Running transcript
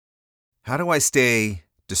How do I stay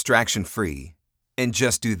distraction-free and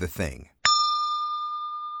just do the thing?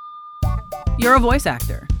 You're a voice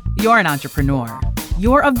actor. You're an entrepreneur.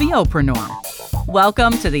 You're a VOpreneur.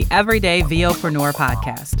 Welcome to the Everyday VOpreneur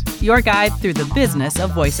podcast, your guide through the business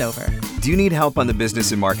of voiceover. Do you need help on the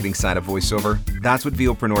business and marketing side of voiceover? That's what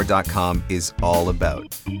VOpreneur.com is all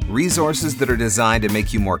about. Resources that are designed to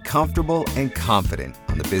make you more comfortable and confident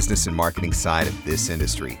on the business and marketing side of this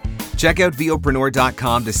industry. Check out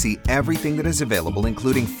VOpreneur.com to see everything that is available,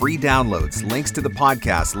 including free downloads, links to the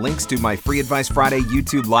podcast, links to my Free Advice Friday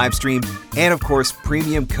YouTube live stream, and of course,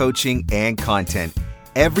 premium coaching and content.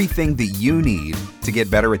 Everything that you need to get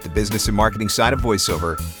better at the business and marketing side of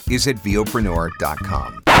voiceover is at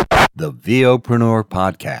VOpreneur.com. The VOpreneur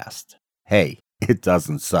Podcast. Hey, it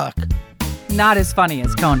doesn't suck. Not as funny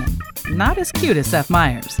as Conan. Not as cute as Seth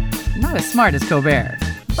Meyers. Not as smart as Colbert.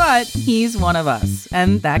 But he's one of us,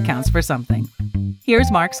 and that counts for something. Here's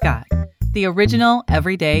Mark Scott, the original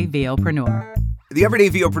Everyday VOpreneur. The Everyday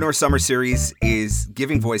VOpreneur Summer Series is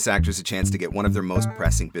giving voice actors a chance to get one of their most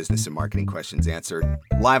pressing business and marketing questions answered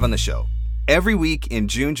live on the show. Every week in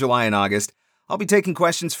June, July, and August, I'll be taking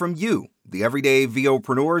questions from you, the Everyday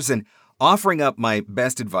VOpreneurs, and offering up my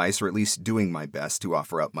best advice, or at least doing my best to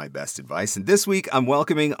offer up my best advice. And this week, I'm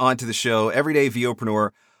welcoming onto the show Everyday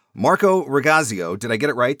VOpreneur Marco Ragazio. Did I get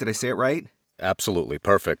it right? Did I say it right? Absolutely.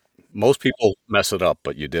 Perfect. Most people mess it up,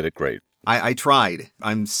 but you did it great. I tried.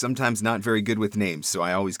 I'm sometimes not very good with names, so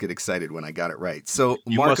I always get excited when I got it right. So,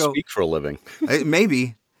 You Marco, must speak for a living.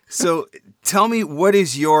 Maybe. So tell me, what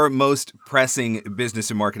is your most pressing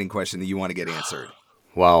business and marketing question that you want to get answered?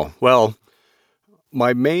 Wow. Well,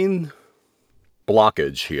 my main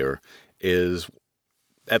blockage here is,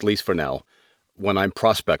 at least for now, when I'm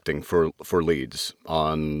prospecting for leads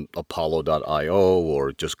on Apollo.io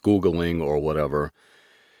or just Googling or whatever,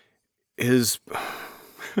 is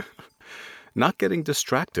not getting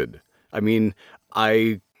distracted. I mean,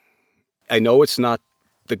 I know it's not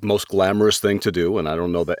the most glamorous thing to do, and I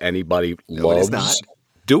don't know that anybody loves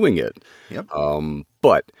doing it. Yep.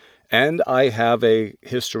 And I have a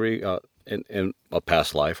history in a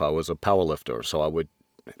past life. I was a powerlifter, so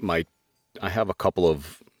I have a couple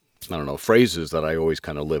of phrases that I always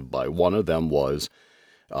kind of live by. One of them was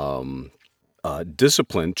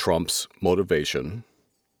discipline trumps motivation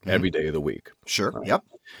every day of the week. Sure. Right? Yep.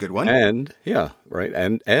 Good one. And yeah, right.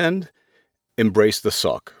 And embrace the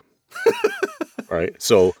suck. Right.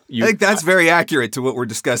 So I think that's very accurate to what we're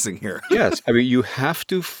discussing here. Yes. I mean, you have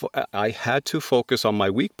to, I had to focus on my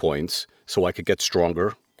weak points so I could get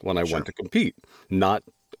stronger when I went to compete.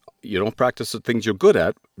 You don't practice the things you're good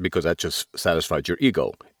at because that just satisfies your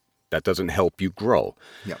ego. That doesn't help you grow.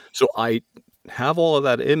 Yep. So I have all of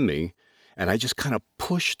that in me, and I just kind of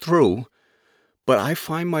push through. But I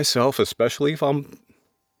find myself, especially if I'm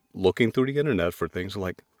looking through the internet for things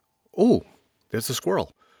like, oh, there's a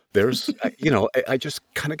squirrel. There's, I just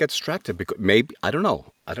kind of get distracted because maybe, I don't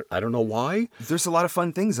know. I don't know why. There's a lot of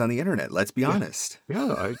fun things on the internet. Let's be honest.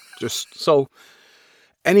 Yeah. So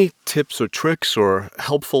any tips or tricks or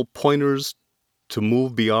helpful pointers to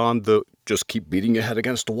move beyond just keep beating your head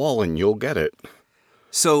against the wall and you'll get it?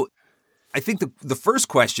 So I think the first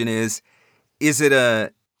question is it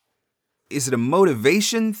a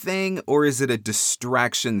motivation thing or is it a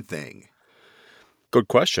distraction thing? Good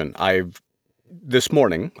question. This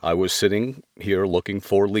morning I was sitting here looking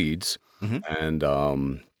for leads, and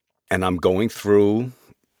I'm going through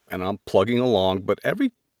and I'm plugging along, but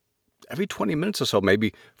every 20 minutes or so,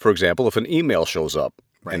 maybe, for example, if an email shows up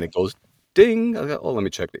and it goes ding, I go, oh, let me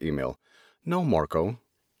check the email. No, Marco,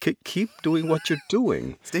 keep doing what you're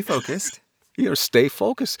doing. Stay focused. Stay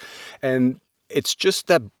focused. And it's just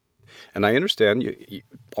that, and I understand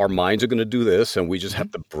our minds are going to do this, and we just have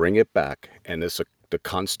to bring it back. And it's the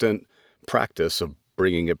constant practice of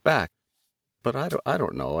bringing it back. But I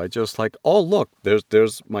don't know. I just like, oh, look,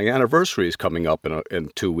 there's my anniversary is coming up in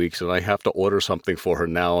 2 weeks, and I have to order something for her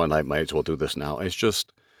now, and I might as well do this now. It's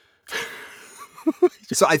just...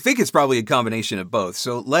 So I think it's probably a combination of both.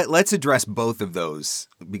 So let's address both of those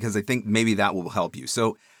because I think maybe that will help you.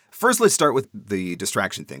 So first, let's start with the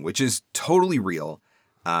distraction thing, which is totally real.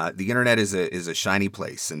 The internet is a shiny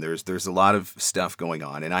place, and there's a lot of stuff going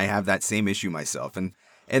on, and I have that same issue myself. And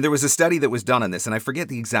there was a study that was done on this, and I forget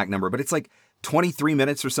the exact number, but it's like 23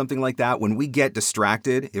 minutes or something like that. When we get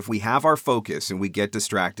distracted, if we have our focus and we get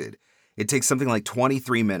distracted, it takes something like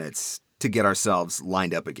 23 minutes to get ourselves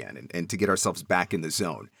lined up again and to get ourselves back in the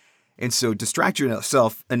zone. And so distract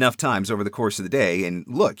yourself enough times over the course of the day, and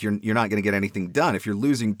look, you're not going to get anything done if you're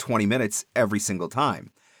losing 20 minutes every single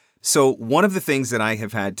time. So one of the things that I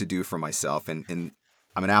have had to do for myself, and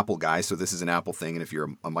I'm an Apple guy, so this is an Apple thing. And if you're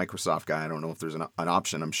a Microsoft guy, I don't know if there's an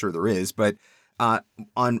option. I'm sure there is. But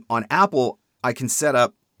on Apple, I can set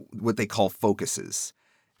up what they call focuses.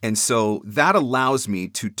 And so that allows me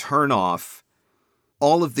to turn off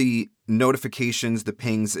all of the notifications, the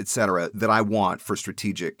pings, etc., that I want for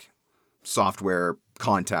strategic software,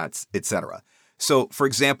 contacts, etc. So, for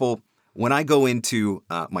example, when I go into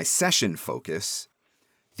my session focus,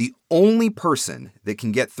 the only person that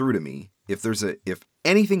can get through to me, if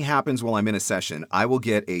anything happens while I'm in a session, I will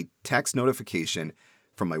get a text notification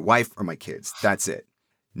from my wife or my kids. That's it.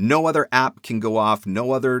 No other app can go off.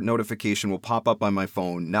 No other notification will pop up on my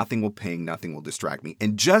phone. Nothing will ping. Nothing will distract me.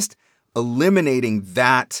 And just eliminating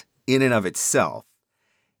that in and of itself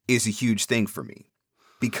is a huge thing for me,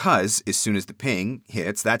 because as soon as the ping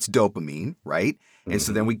hits, that's dopamine, right? And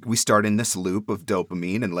so then we start in this loop of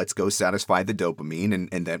dopamine, and let's go satisfy the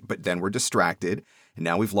dopamine, but then we're distracted, and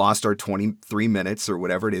now we've lost our 23 minutes or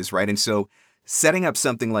whatever it is, right? And so setting up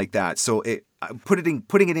something like that, so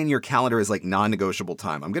putting it in your calendar as like non-negotiable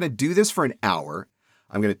time. I'm going to do this for an hour.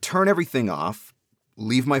 I'm going to turn everything off,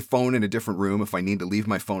 leave my phone in a different room if I need to leave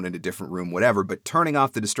my phone in a different room, whatever. But turning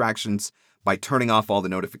off the distractions by turning off all the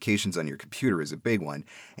notifications on your computer is a big one.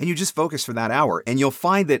 And you just focus for that hour. And you'll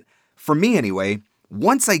find that, for me anyway,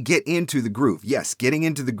 once I get into the groove, yes, getting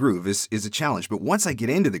into the groove is a challenge. But once I get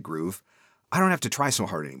into the groove, I don't have to try so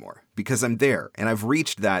hard anymore because I'm there and I've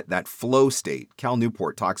reached that flow state. Cal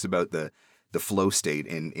Newport talks about the flow state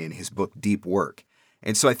in his book, Deep Work.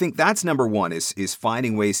 And so I think that's number one is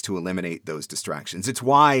finding ways to eliminate those distractions. It's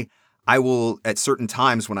why I will, at certain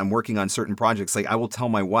times when I'm working on certain projects, like I will tell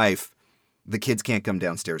my wife, the kids can't come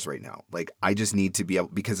downstairs right now. Like I just need to be able,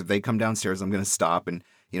 because if they come downstairs, I'm going to stop. And,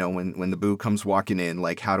 when the boo comes walking in,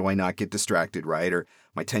 like, how do I not get distracted, right? Or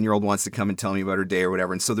my 10-year-old wants to come and tell me about her day or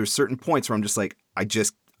whatever. And so there's certain points where I'm just like, I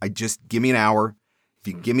just give me an hour. If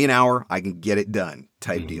you give me an hour, I can get it done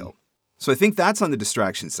type deal. So I think that's on the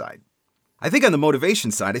distraction side. I think on the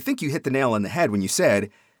motivation side, I think you hit the nail on the head when you said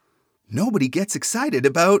nobody gets excited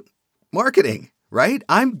about marketing, right?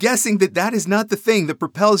 I'm guessing that is not the thing that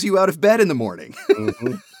propels you out of bed in the morning.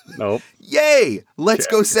 Nope. Yay! Let's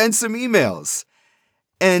go send some emails.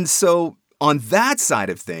 And so on that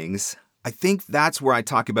side of things, I think that's where I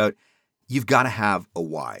talk about you've got to have a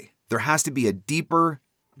why. There has to be a deeper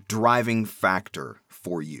driving factor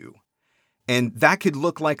for you. And that could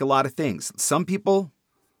look like a lot of things. Some people,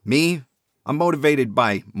 me, I'm motivated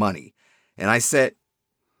by money. And I set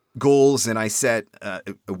goals and I set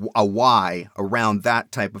a why around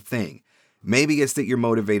that type of thing. Maybe it's that you're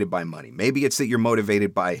motivated by money. Maybe it's that you're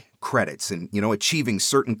motivated by credits and, achieving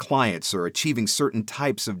certain clients or achieving certain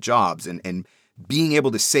types of jobs and being able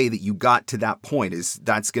to say that you got to that point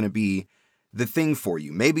that's going to be the thing for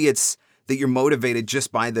you. Maybe it's that you're motivated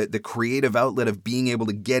just by the creative outlet of being able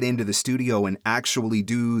to get into the studio and actually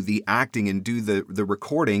do the acting and do the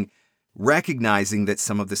recording, recognizing that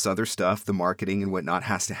some of this other stuff, the marketing and whatnot,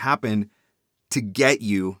 has to happen to get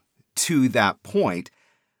you to that point.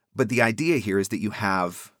 But the idea here is that you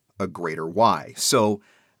have a greater why. So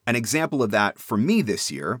an example of that for me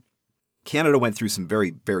this year, Canada went through some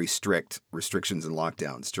very, very strict restrictions and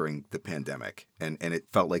lockdowns during the pandemic, and it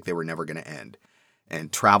felt like they were never going to end.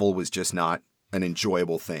 And travel was just not an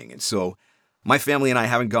enjoyable thing. And so my family and I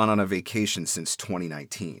haven't gone on a vacation since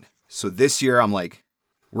 2019. So this year I'm like,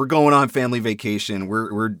 we're going on family vacation.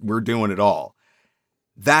 We're doing it all.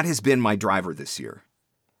 That has been my driver this year.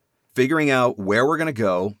 Figuring out where we're going to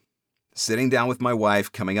go, sitting down with my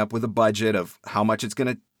wife, coming up with a budget of how much it's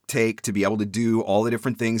going to take to be able to do all the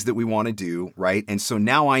different things that we want to do, right? And so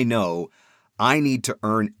now I know I need to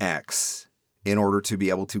earn X in order to be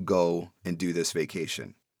able to go and do this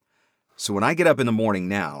vacation. So when I get up in the morning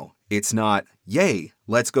now, it's not, yay,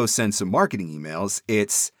 let's go send some marketing emails.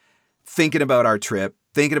 It's thinking about our trip,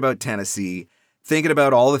 thinking about Tennessee, thinking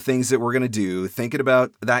about all the things that we're going to do, thinking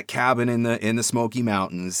about that cabin in the Smoky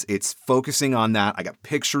Mountains. It's focusing on that. I got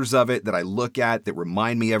pictures of it that I look at that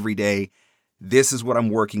remind me every day, this is what I'm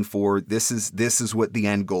working for. This is what the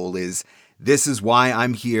end goal is. This is why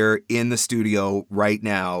I'm here in the studio right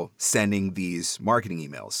now sending these marketing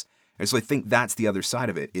emails. And so I think that's the other side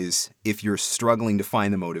of it is if you're struggling to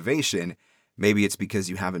find the motivation, maybe it's because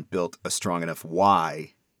you haven't built a strong enough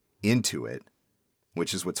why into it,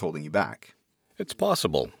 which is what's holding you back. It's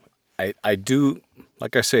possible. I do,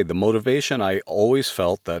 like I say, the motivation, I always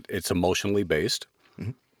felt that it's emotionally based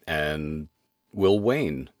and will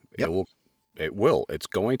wane. Yep. It will. It's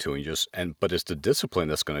going to. But it's the discipline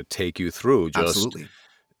that's going to take you through. Just Absolutely.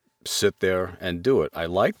 Sit there and do it. I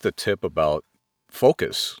like the tip about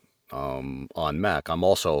focus on Mac. I'm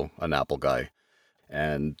also an Apple guy,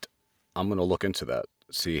 and I'm going to look into that.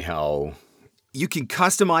 see how. You can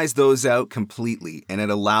customize those out completely, and it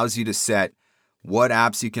allows you to set what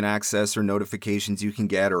apps you can access or notifications you can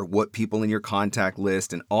get or what people in your contact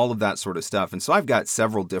list and all of that sort of stuff. And so I've got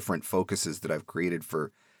several different focuses that I've created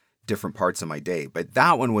for different parts of my day. But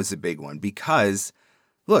that one was a big one because,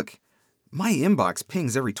 look, my inbox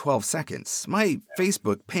pings every 12 seconds. My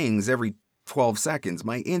Facebook pings every 12 seconds.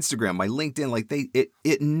 My Instagram, my LinkedIn, like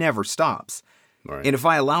it never stops. Right. And if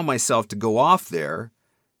I allow myself to go off there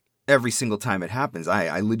every single time it happens,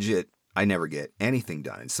 I never get anything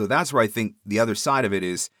done. And so that's where I think the other side of it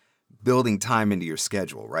is building time into your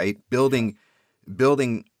schedule, right? Building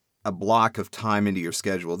a block of time into your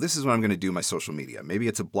schedule. This is what I'm going to do my social media. Maybe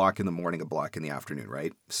it's a block in the morning, a block in the afternoon,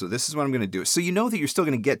 right? So this is what I'm going to do. So you know that you're still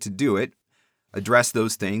going to get to do it, address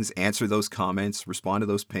those things, answer those comments, respond to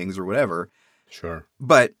those pings or whatever. Sure.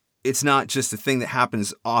 But it's not just a thing that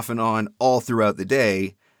happens off and on all throughout the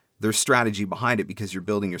day. There's strategy behind it because you're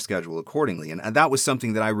building your schedule accordingly. And that was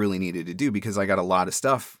something that I really needed to do because I got a lot of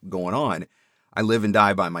stuff going on. I live and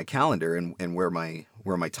die by my calendar and where my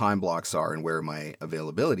time blocks are and where my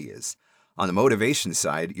availability is. On the motivation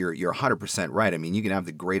side, you're 100% right. I mean, you can have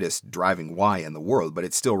the greatest driving why in the world, but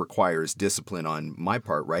it still requires discipline on my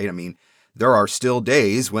part, right? I mean, there are still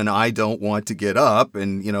days when I don't want to get up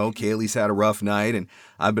and, Kaylee's had a rough night and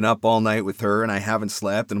I've been up all night with her and I haven't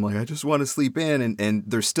slept and I'm like, I just want to sleep in. And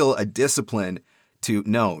there's still a discipline to,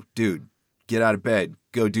 no, dude, get out of bed,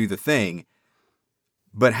 go do the thing.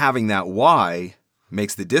 But having that why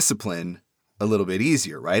makes the discipline a little bit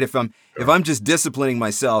easier, right? If I'm just disciplining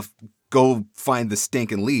myself, go find the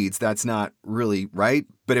stinking leads, that's not really right.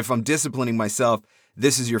 But if I'm disciplining myself,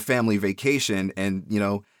 this is your family vacation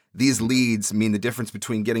and, these leads mean the difference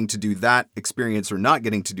between getting to do that experience or not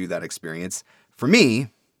getting to do that experience. For me,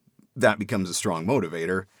 that becomes a strong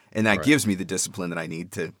motivator, and that gives me the discipline that I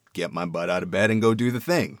need to get my butt out of bed and go do the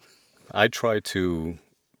thing. I try to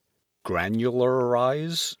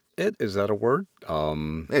granularize it. Is that a word?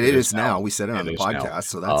 It is now. We said it on the podcast, now.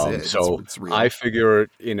 So that's it. So it's real. I figure,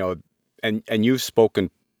 and you've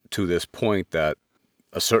spoken to this point that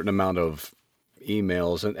a certain amount of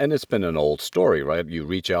emails, and it's been an old story, right? You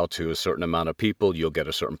reach out to a certain amount of people, you'll get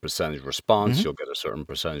a certain percentage response, you'll get a certain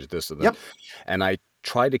percentage this or that. Yep. And I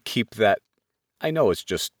try to keep that, I know it's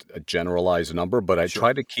just a generalized number, but I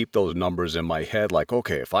try to keep those numbers in my head. Like,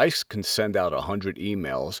 okay, if I can send out 100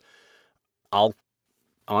 emails, I'll,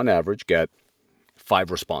 on average, get 5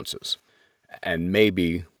 responses and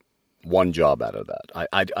maybe 1 job out of that.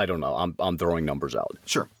 I don't know. I'm throwing numbers out.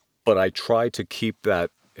 Sure. But I try to keep that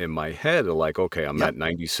in my head, like, okay, I'm at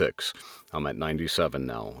 96. I'm at 97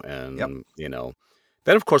 now. And,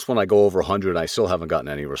 then of course, when I go over 100, I still haven't gotten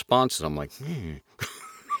any responses. I'm like,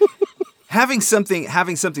 Having something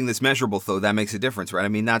that's measurable, though, that makes a difference, right? I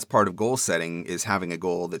mean, that's part of goal setting is having a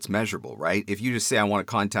goal that's measurable, right? If you just say, I want to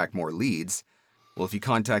contact more leads, well, if you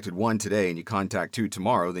contacted 1 today and you contact 2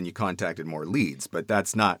 tomorrow, then you contacted more leads. But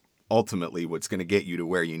that's not ultimately what's going to get you to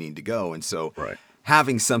where you need to go. And so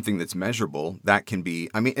having something that's measurable, that can be,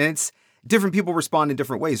 and it's different people respond in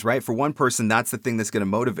different ways, right? For one person, that's the thing that's going to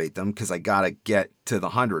motivate them because I got to get to the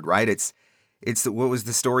 100, right? What was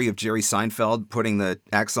the story of Jerry Seinfeld putting the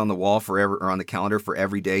X on the wall or on the calendar for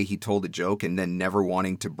every day he told a joke and then never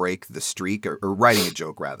wanting to break the streak or writing a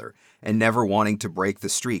joke rather, and never wanting to break the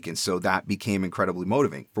streak. And so that became incredibly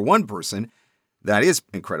motivating. For one person, that is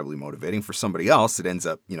incredibly motivating. For somebody else, it ends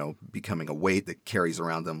up, becoming a weight that carries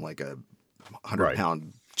around them like a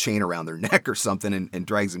 100-pound chain around their neck or something and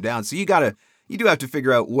drags them down. So you do have to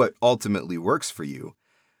figure out what ultimately works for you.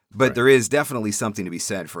 But there is definitely something to be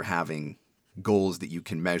said for having goals that you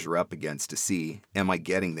can measure up against to see, am I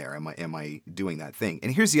getting there? Am I doing that thing?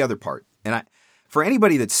 And here's the other part. And for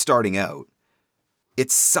anybody that's starting out,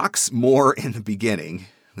 it sucks more in the beginning.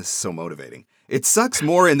 This is so motivating. It sucks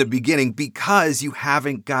more in the beginning because you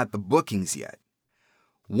haven't got the bookings yet.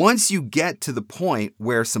 Once you get to the point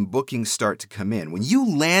where some bookings start to come in, when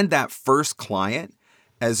you land that first client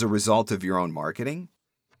as a result of your own marketing,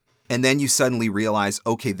 and then you suddenly realize,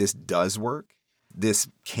 okay, this does work, this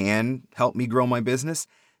can help me grow my business,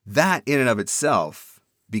 that in and of itself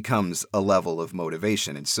becomes a level of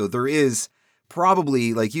motivation. And so there is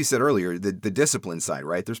probably, like you said earlier, the discipline side,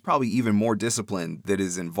 right? There's probably even more discipline that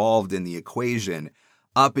is involved in the equation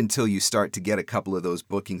up until you start to get a couple of those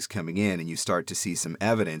bookings coming in and you start to see some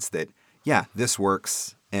evidence that, yeah, this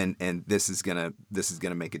works and this is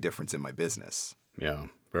gonna make a difference in my business. Yeah,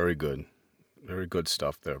 very good. Very good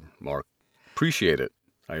stuff there, Mark. Appreciate it.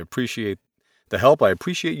 I appreciate the help. I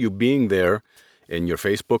appreciate you being there in your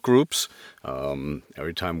Facebook groups.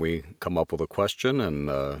 Every time we come up with a question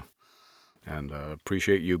and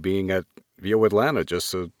appreciate you being at VO Atlanta just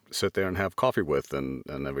to sit there and have coffee with and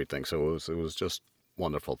everything. So it was just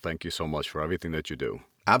wonderful. Thank you so much for everything that you do.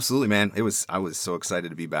 Absolutely, man. I was so excited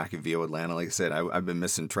to be back in VO Atlanta. Like I said, I've been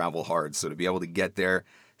missing travel hard. So to be able to get there,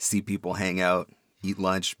 see people hang out, eat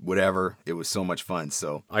lunch, whatever, it was so much fun.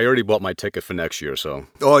 So I already bought my ticket for next year. So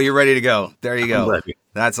you're ready to go. There you go. I'm ready.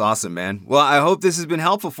 That's awesome, man. Well, I hope this has been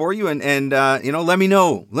helpful for you. And let me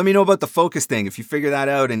know. Let me know about the focus thing if you figure that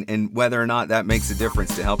out and whether or not that makes a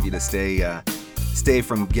difference to help you to stay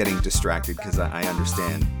from getting distracted, because I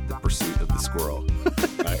understand the pursuit of the squirrel.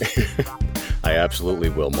 I absolutely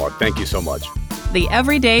will, Mark. Thank you so much. The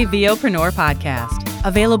Everyday VOpreneur Podcast.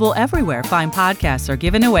 Available everywhere fine podcasts are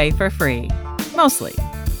given away for free. Mostly,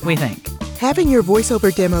 we think. Having your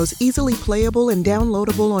voiceover demos easily playable and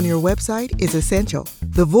downloadable on your website is essential.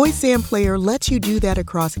 The VoiceZam player lets you do that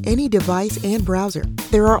across any device and browser.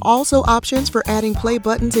 There are also options for adding play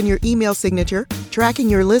buttons in your email signature, tracking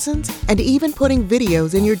your listens, and even putting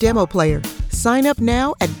videos in your demo player. Sign up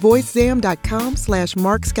now at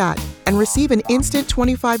voicezam.com/MarkScott and receive an instant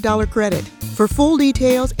 $25 credit. For full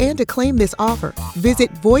details and to claim this offer,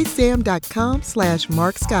 visit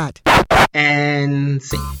voicezam.com/MarkScott. And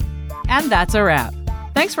see. And that's a wrap.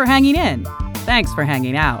 Thanks for hanging in. Thanks for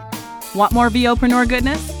hanging out. Want more VOpreneur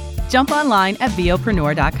goodness? Jump online at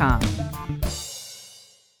VOpreneur.com.